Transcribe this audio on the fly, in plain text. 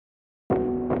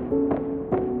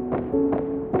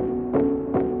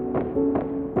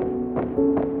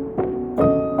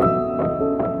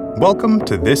Welcome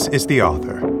to This is the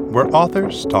Author, where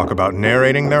authors talk about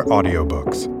narrating their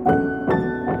audiobooks.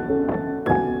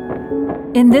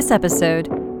 In this episode,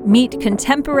 meet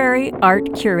contemporary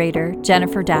art curator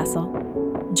Jennifer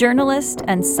Dasal, journalist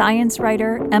and science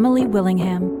writer Emily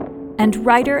Willingham, and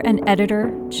writer and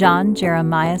editor John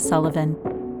Jeremiah Sullivan.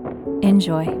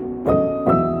 Enjoy.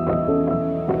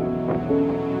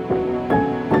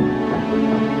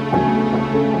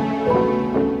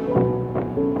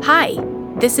 Hi,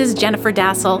 this is Jennifer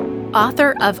Dasal,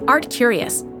 author of Art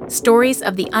Curious, Stories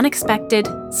of the Unexpected,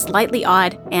 Slightly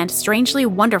Odd, and Strangely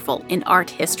Wonderful in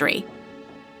Art History.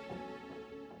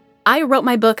 I wrote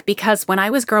my book because when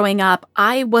I was growing up,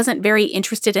 I wasn't very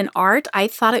interested in art. I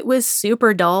thought it was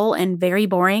super dull and very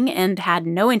boring and had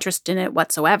no interest in it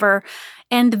whatsoever,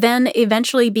 and then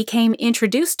eventually became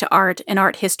introduced to art and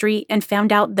art history and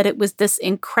found out that it was this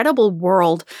incredible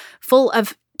world full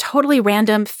of totally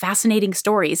random, fascinating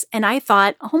stories. And I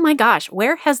thought, oh my gosh,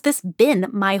 where has this been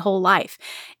my whole life?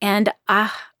 And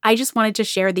I just wanted to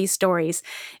share these stories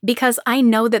because I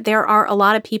know that there are a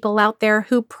lot of people out there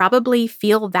who probably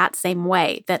feel that same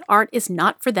way, that art is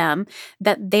not for them,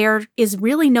 that there is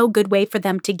really no good way for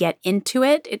them to get into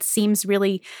it. It seems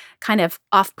really kind of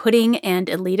off-putting and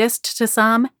elitist to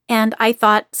some. And I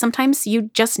thought sometimes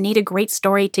you just need a great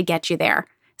story to get you there.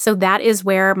 So that is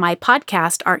where my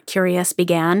podcast, Art Curious,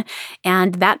 began,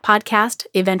 and that podcast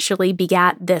eventually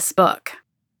begat this book.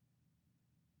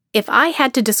 If I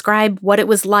had to describe what it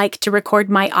was like to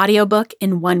record my audiobook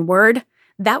in one word,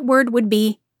 that word would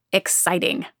be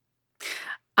exciting.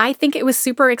 I think it was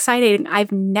super exciting.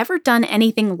 I've never done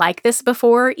anything like this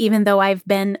before, even though I've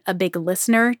been a big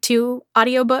listener to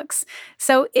audiobooks.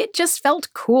 So it just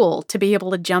felt cool to be able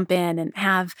to jump in and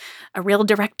have a real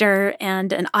director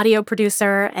and an audio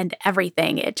producer and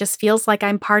everything. It just feels like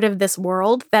I'm part of this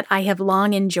world that I have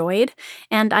long enjoyed,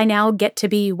 and I now get to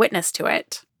be witness to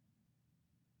it.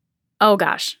 Oh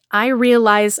gosh, I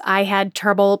realize I had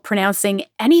trouble pronouncing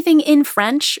anything in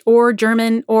French or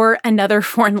German or another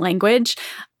foreign language.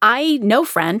 I know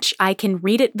French. I can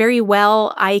read it very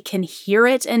well. I can hear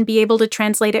it and be able to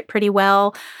translate it pretty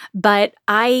well, but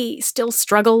I still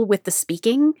struggle with the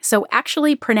speaking. So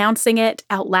actually pronouncing it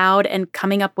out loud and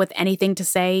coming up with anything to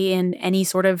say in any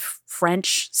sort of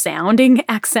French sounding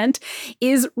accent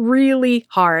is really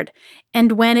hard.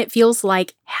 And when it feels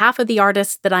like half of the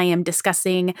artists that I am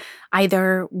discussing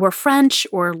either were French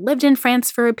or lived in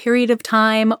France for a period of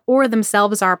time, or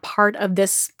themselves are part of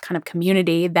this kind of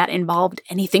community that involved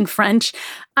anything French,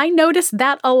 I noticed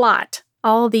that a lot,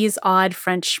 all these odd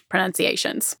French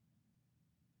pronunciations.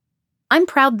 I'm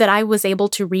proud that I was able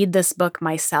to read this book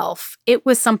myself. It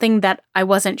was something that I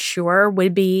wasn't sure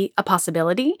would be a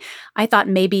possibility. I thought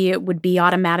maybe it would be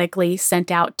automatically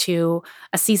sent out to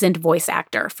a seasoned voice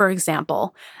actor, for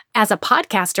example. As a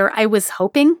podcaster, I was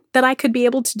hoping that I could be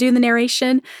able to do the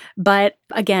narration, but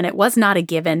again, it was not a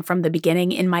given from the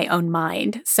beginning in my own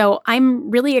mind. So I'm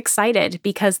really excited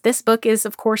because this book is,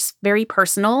 of course, very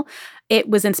personal. It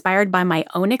was inspired by my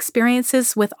own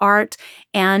experiences with art,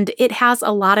 and it has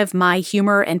a lot of my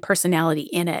humor and personality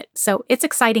in it. So it's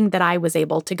exciting that I was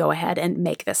able to go ahead and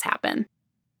make this happen.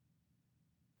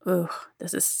 Ooh,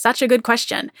 this is such a good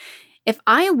question. If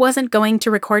I wasn't going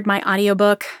to record my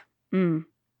audiobook,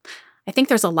 I think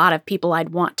there's a lot of people I'd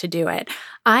want to do it.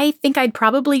 I think I'd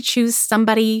probably choose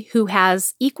somebody who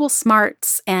has equal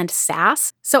smarts and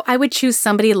sass. So I would choose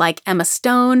somebody like Emma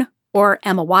Stone or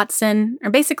Emma Watson, or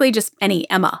basically just any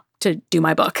Emma to do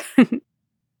my book.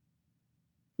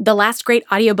 The last great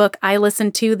audiobook I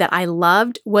listened to that I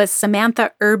loved was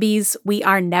Samantha Irby's We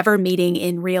Are Never Meeting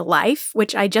in Real Life,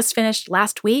 which I just finished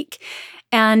last week.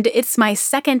 And it's my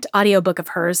second audiobook of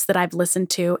hers that I've listened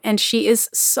to, and she is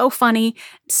so funny,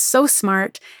 so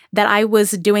smart, that I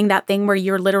was doing that thing where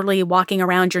you're literally walking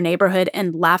around your neighborhood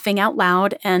and laughing out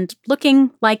loud and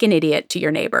looking like an idiot to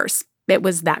your neighbors. It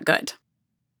was that good.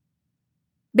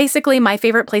 Basically, my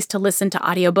favorite place to listen to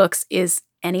audiobooks is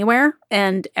anywhere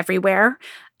and everywhere.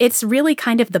 It's really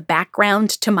kind of the background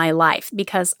to my life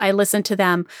because I listen to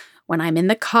them when I'm in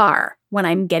the car, when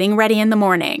I'm getting ready in the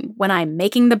morning, when I'm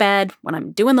making the bed, when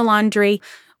I'm doing the laundry,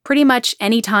 pretty much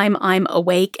anytime I'm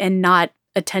awake and not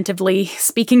attentively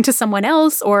speaking to someone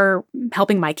else or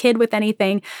helping my kid with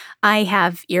anything, I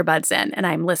have earbuds in and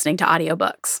I'm listening to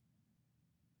audiobooks.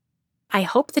 I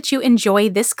hope that you enjoy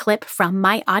this clip from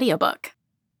my audiobook.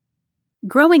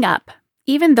 Growing up,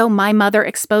 even though my mother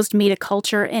exposed me to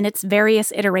culture in its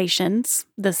various iterations,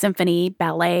 the symphony,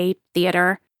 ballet,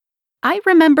 theater, I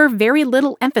remember very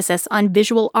little emphasis on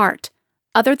visual art,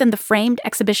 other than the framed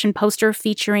exhibition poster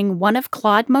featuring one of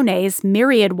Claude Monet's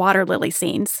myriad water lily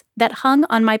scenes that hung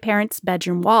on my parents'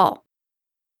 bedroom wall.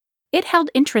 It held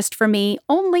interest for me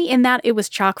only in that it was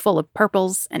chock full of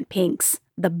purples and pinks,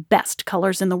 the best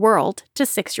colors in the world to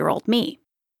 6-year-old me.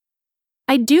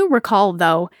 I do recall,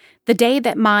 though, the day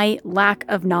that my lack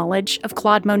of knowledge of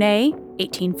Claude Monet,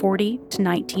 1840 to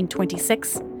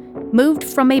 1926, moved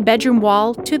from a bedroom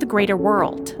wall to the greater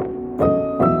world.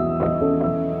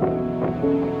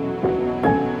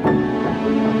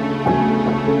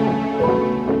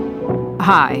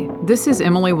 Hi, this is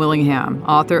Emily Willingham,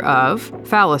 author of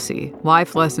Fallacy: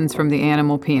 Life Lessons from the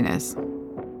Animal Penis.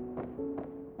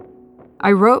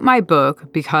 I wrote my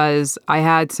book because I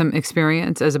had some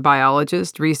experience as a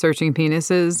biologist researching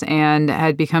penises and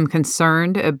had become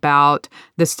concerned about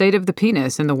the state of the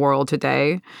penis in the world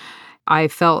today. I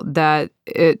felt that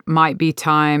it might be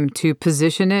time to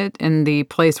position it in the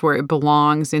place where it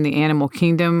belongs in the animal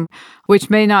kingdom, which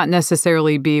may not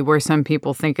necessarily be where some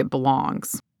people think it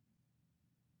belongs.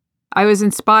 I was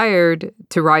inspired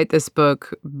to write this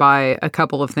book by a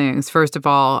couple of things. First of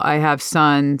all, I have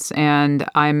sons, and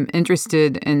I'm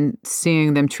interested in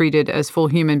seeing them treated as full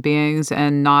human beings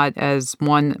and not as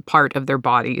one part of their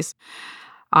bodies.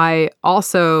 I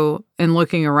also, in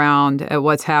looking around at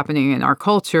what's happening in our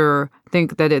culture,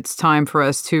 think that it's time for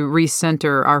us to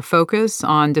recenter our focus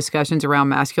on discussions around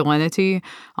masculinity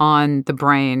on the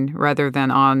brain rather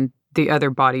than on the other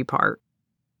body part.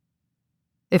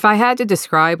 If I had to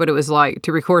describe what it was like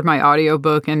to record my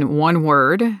audiobook in one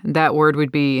word, that word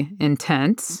would be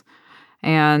intense.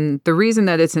 And the reason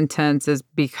that it's intense is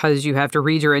because you have to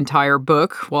read your entire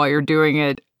book while you're doing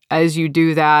it. As you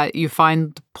do that, you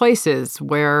find places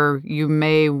where you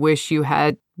may wish you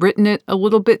had written it a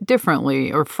little bit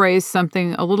differently or phrased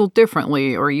something a little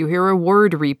differently, or you hear a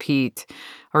word repeat,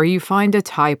 or you find a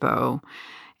typo.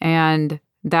 And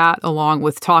that, along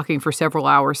with talking for several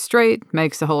hours straight,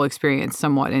 makes the whole experience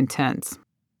somewhat intense.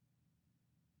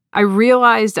 I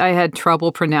realized I had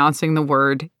trouble pronouncing the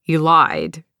word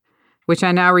elide, which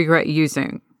I now regret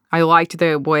using. I liked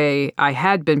the way I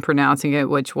had been pronouncing it,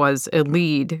 which was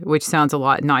elide, which sounds a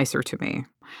lot nicer to me.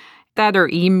 That or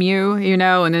emu,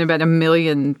 and then about a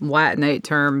million Latinate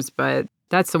terms, but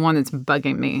that's the one that's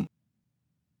bugging me.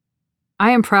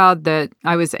 I am proud that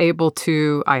I was able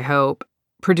to, I hope,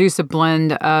 produce a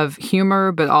blend of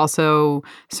humor, but also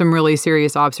some really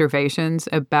serious observations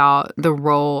about the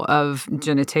role of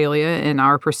genitalia in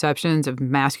our perceptions of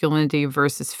masculinity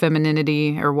versus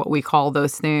femininity, or what we call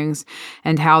those things,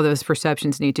 and how those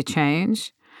perceptions need to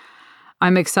change.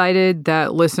 I'm excited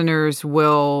that listeners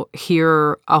will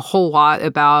hear a whole lot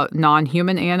about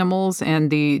non-human animals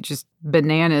and the just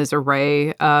bananas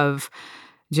array of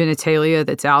genitalia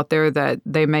that's out there that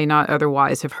they may not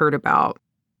otherwise have heard about.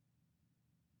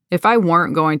 If I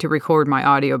weren't going to record my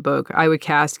audiobook, I would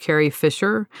cast Carrie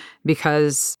Fisher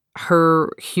because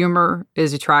her humor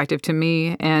is attractive to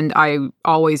me, and I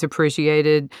always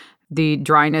appreciated the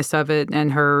dryness of it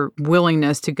and her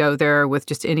willingness to go there with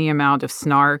just any amount of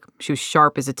snark. She was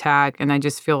sharp as a tack, and I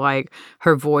just feel like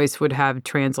her voice would have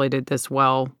translated this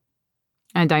well.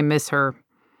 And I miss her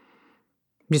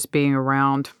just being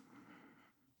around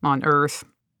on Earth.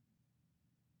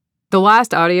 The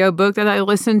last audiobook that I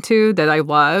listened to that I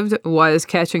loved was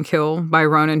Catch and Kill by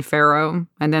Ronan Farrow,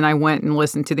 and then I went and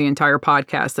listened to the entire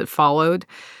podcast that followed.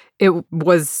 It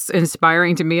was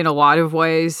inspiring to me in a lot of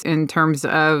ways in terms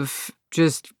of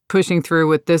just pushing through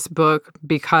with this book,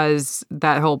 because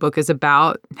that whole book is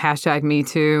about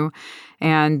 #MeToo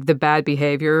and the bad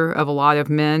behavior of a lot of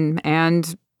men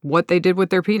and what they did with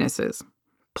their penises.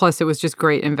 Plus, it was just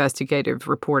great investigative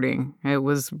reporting. It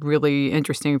was really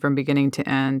interesting from beginning to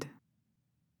end.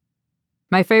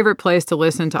 My favorite place to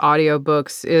listen to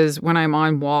audiobooks is when I'm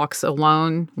on walks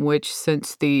alone, which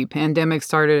since the pandemic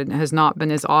started has not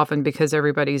been as often because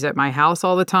everybody's at my house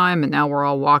all the time and now we're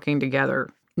all walking together.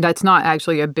 That's not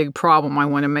actually a big problem, I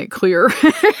want to make clear.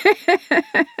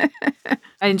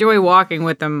 I enjoy walking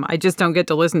with them. I just don't get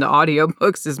to listen to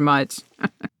audiobooks as much.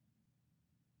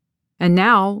 And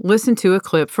now, listen to a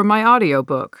clip from my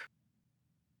audiobook.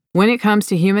 When it comes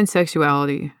to human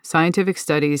sexuality, scientific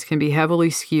studies can be heavily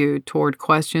skewed toward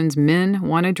questions men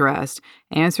want addressed,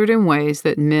 answered in ways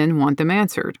that men want them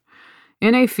answered.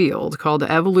 In a field called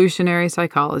evolutionary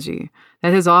psychology,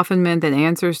 that has often meant that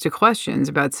answers to questions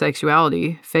about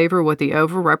sexuality favor what the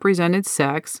overrepresented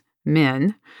sex,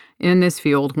 men, in this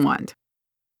field want.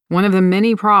 One of the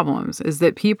many problems is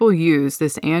that people use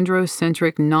this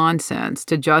androcentric nonsense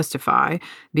to justify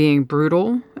being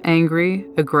brutal, angry,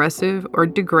 aggressive, or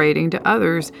degrading to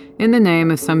others in the name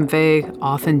of some vague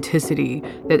authenticity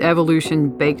that evolution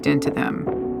baked into them.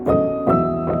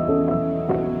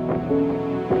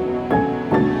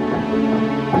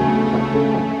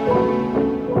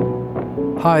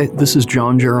 Hi, this is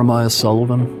John Jeremiah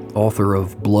Sullivan, author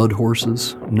of Blood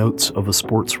Horses, Notes of a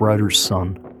Sports Writer's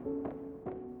Son.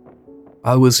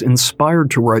 I was inspired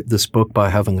to write this book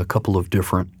by having a couple of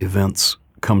different events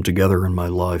come together in my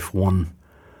life, one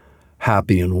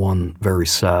happy and one very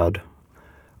sad.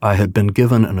 I had been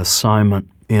given an assignment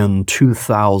in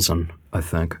 2000, I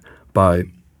think, by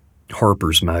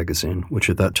Harper's Magazine, which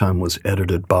at that time was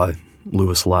edited by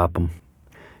Lewis Lapham.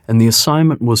 And the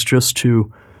assignment was just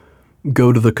to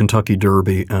go to the Kentucky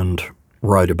Derby and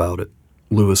write about it.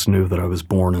 Lewis knew that I was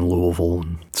born in Louisville,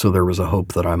 and so there was a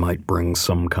hope that I might bring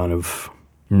some kind of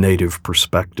native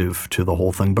perspective to the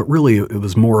whole thing. But really, it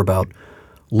was more about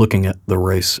looking at the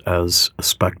race as a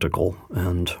spectacle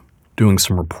and doing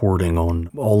some reporting on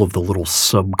all of the little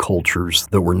subcultures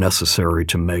that were necessary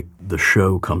to make the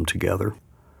show come together.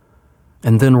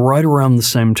 And then right around the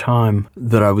same time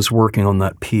that I was working on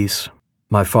that piece,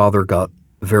 my father got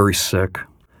very sick.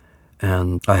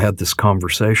 And I had this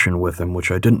conversation with him,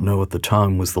 which I didn't know at the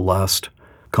time was the last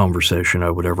conversation I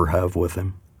would ever have with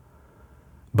him.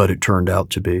 But it turned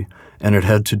out to be. And it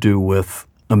had to do with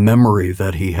a memory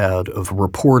that he had of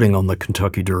reporting on the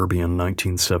Kentucky Derby in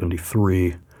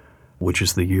 1973, which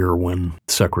is the year when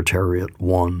Secretariat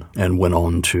won and went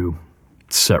on to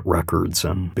set records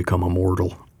and become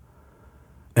immortal.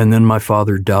 And then my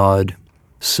father died,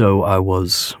 so I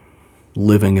was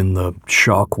living in the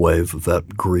shockwave of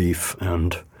that grief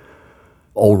and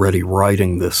already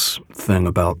writing this thing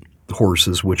about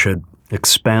horses, which had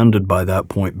expanded by that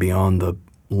point beyond the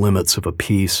limits of a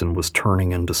piece and was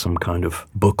turning into some kind of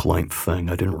book-length thing.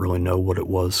 I didn't really know what it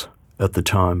was at the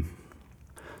time.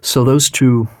 So those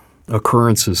two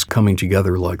occurrences coming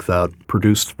together like that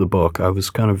produced the book. I was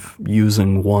kind of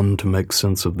using one to make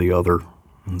sense of the other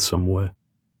in some way.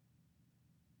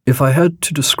 If I had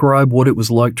to describe what it was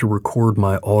like to record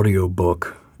my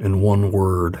audiobook in one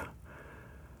word,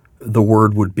 the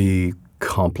word would be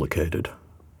complicated,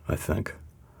 I think.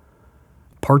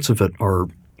 Parts of it are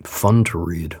fun to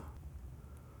read.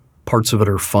 Parts of it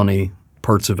are funny.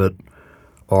 Parts of it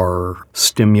are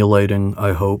stimulating,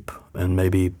 I hope, and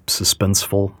maybe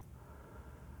suspenseful.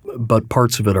 But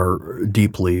parts of it are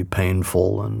deeply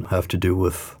painful and have to do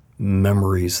with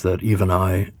memories that even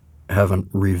I haven't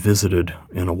revisited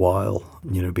in a while,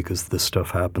 because this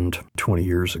stuff happened 20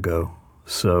 years ago.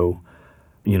 So,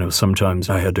 sometimes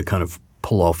I had to kind of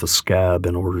pull off a scab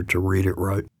in order to read it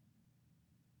right.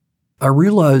 I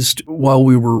realized while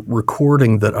we were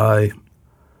recording that I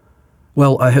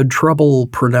had trouble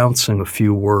pronouncing a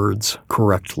few words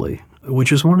correctly,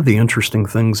 which is one of the interesting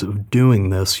things of doing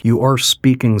this. You are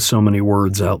speaking so many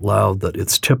words out loud that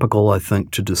it's typical, I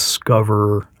think, to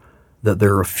discover that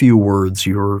there are a few words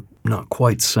you're not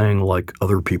quite saying like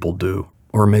other people do,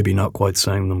 or maybe not quite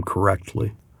saying them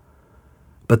correctly.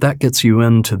 But that gets you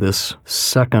into this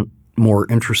second, more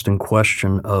interesting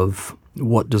question of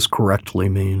what does correctly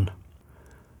mean?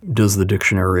 Does the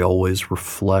dictionary always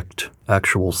reflect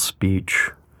actual speech?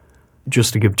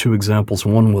 Just to give two examples,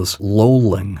 one was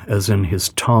lolling, as in his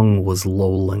tongue was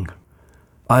lolling.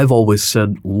 I've always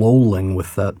said lolling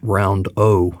with that round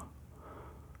O,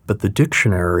 but the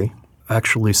dictionary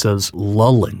actually says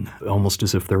lulling, almost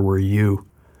as if there were a U.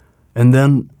 And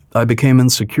then I became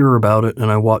insecure about it, and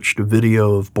I watched a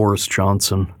video of Boris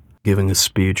Johnson giving a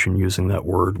speech and using that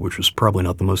word, which was probably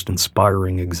not the most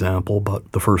inspiring example,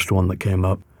 but the first one that came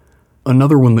up.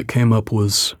 Another one that came up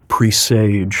was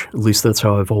presage. At least that's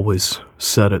how I've always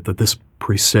said it, that this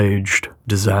presaged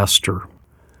disaster.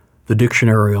 The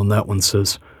dictionary on that one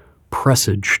says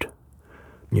presaged,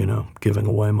 giving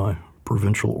away my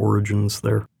provincial origins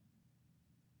there.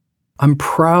 I'm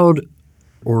proud,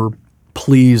 or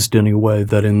pleased anyway,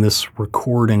 that in this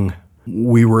recording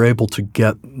we were able to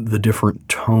get the different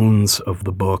tones of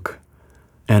the book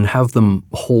and have them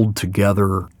hold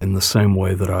together in the same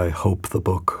way that I hope the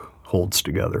book holds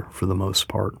together for the most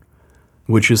part.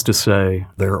 Which is to say,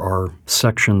 there are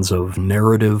sections of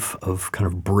narrative, of kind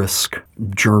of brisk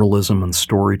journalism and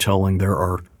storytelling. There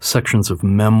are sections of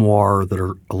memoir that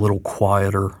are a little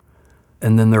quieter.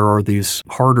 And then there are these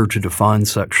harder to define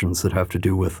sections that have to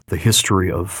do with the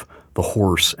history of the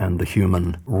horse and the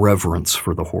human reverence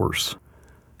for the horse.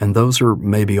 And those are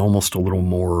maybe almost a little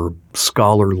more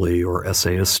scholarly or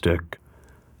essayistic.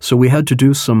 So we had to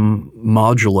do some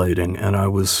modulating, and I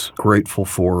was grateful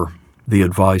for the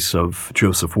advice of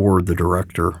Joseph Ward, the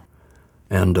director,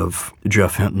 and of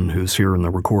Jeff Hinton, who's here in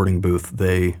the recording booth.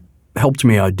 They helped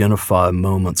me identify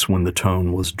moments when the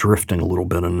tone was drifting a little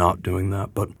bit and not doing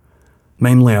that, but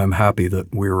mainly, I'm happy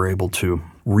that we were able to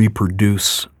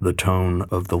reproduce the tone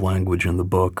of the language in the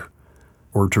book,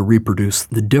 or to reproduce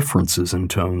the differences in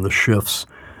tone, the shifts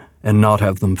and not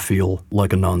have them feel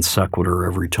like a non sequitur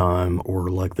every time or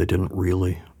like they didn't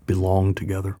really belong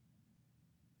together.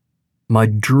 My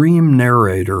dream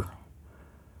narrator,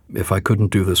 if I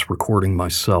couldn't do this recording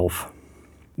myself,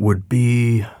 would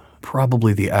be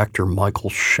probably the actor Michael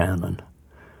Shannon.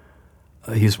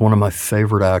 He's one of my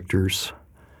favorite actors.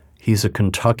 He's a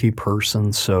Kentucky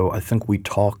person, so I think we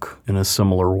talk in a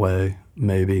similar way,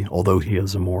 maybe, although he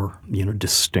has a more,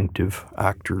 distinctive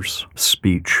actor's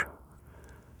speech.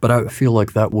 But I feel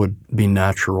like that would be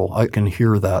natural. I can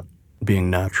hear that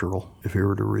being natural if you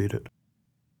were to read it.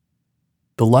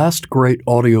 The last great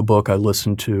audiobook I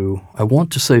listened to, I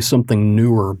want to say something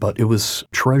newer, but it was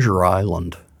Treasure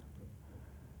Island.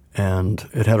 And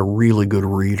it had a really good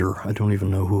reader. I don't even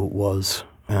know who it was.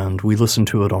 And we listened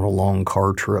to it on a long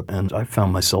car trip, and I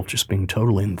found myself just being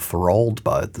totally enthralled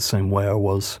by it the same way I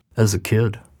was as a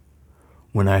kid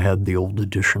when I had the old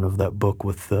edition of that book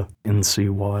with the N.C.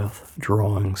 Wyeth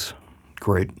drawings,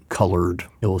 great colored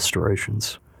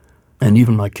illustrations. And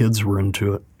even my kids were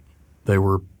into it. They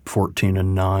were 14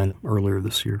 and 9 earlier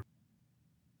this year.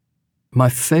 My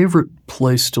favorite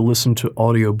place to listen to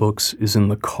audiobooks is in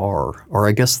the car, or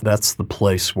I guess that's the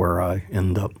place where I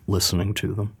end up listening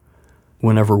to them.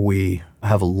 Whenever we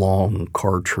have a long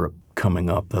car trip coming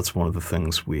up, that's one of the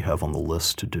things we have on the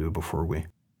list to do before we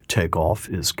take off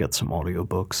is get some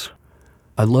audiobooks.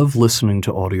 I love listening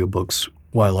to audiobooks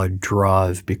while I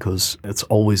drive because it's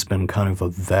always been kind of a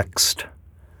vexed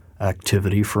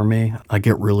activity for me. I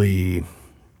get really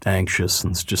anxious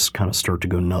and just kind of start to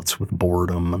go nuts with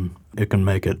boredom, and it can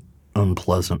make it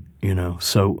unpleasant,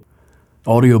 So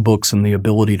audiobooks and the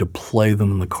ability to play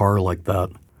them in the car like that,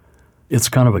 it's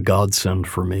kind of a godsend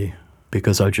for me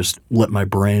because I just let my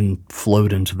brain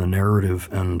float into the narrative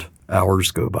and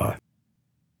hours go by.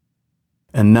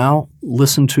 And now,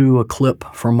 listen to a clip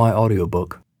from my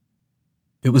audiobook.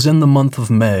 It was in the month of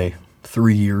May,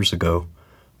 3 years ago,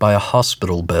 by a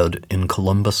hospital bed in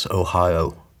Columbus,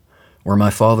 Ohio, where my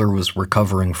father was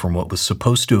recovering from what was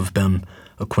supposed to have been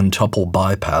a quintuple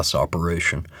bypass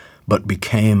operation, but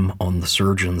became, on the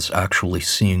surgeons actually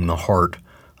seeing the heart,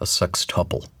 a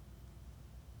sextuple.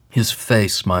 His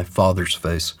face, my father's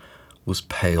face, was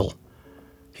pale.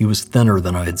 He was thinner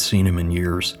than I had seen him in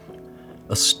years.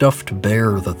 A stuffed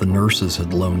bear that the nurses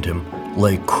had loaned him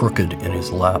lay crooked in his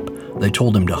lap. They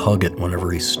told him to hug it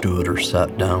whenever he stood or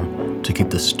sat down to keep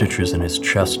the stitches in his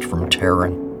chest from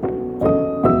tearing.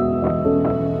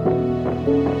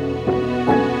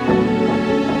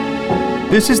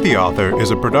 This is the Author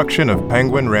is a production of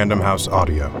Penguin Random House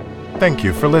Audio. Thank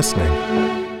you for listening.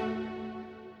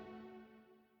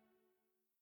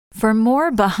 For more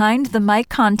behind-the-mic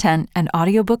content and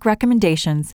audiobook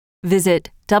recommendations, visit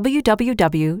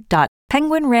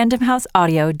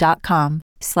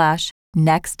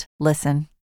www.penguinrandomhouseaudio.com/nextlisten.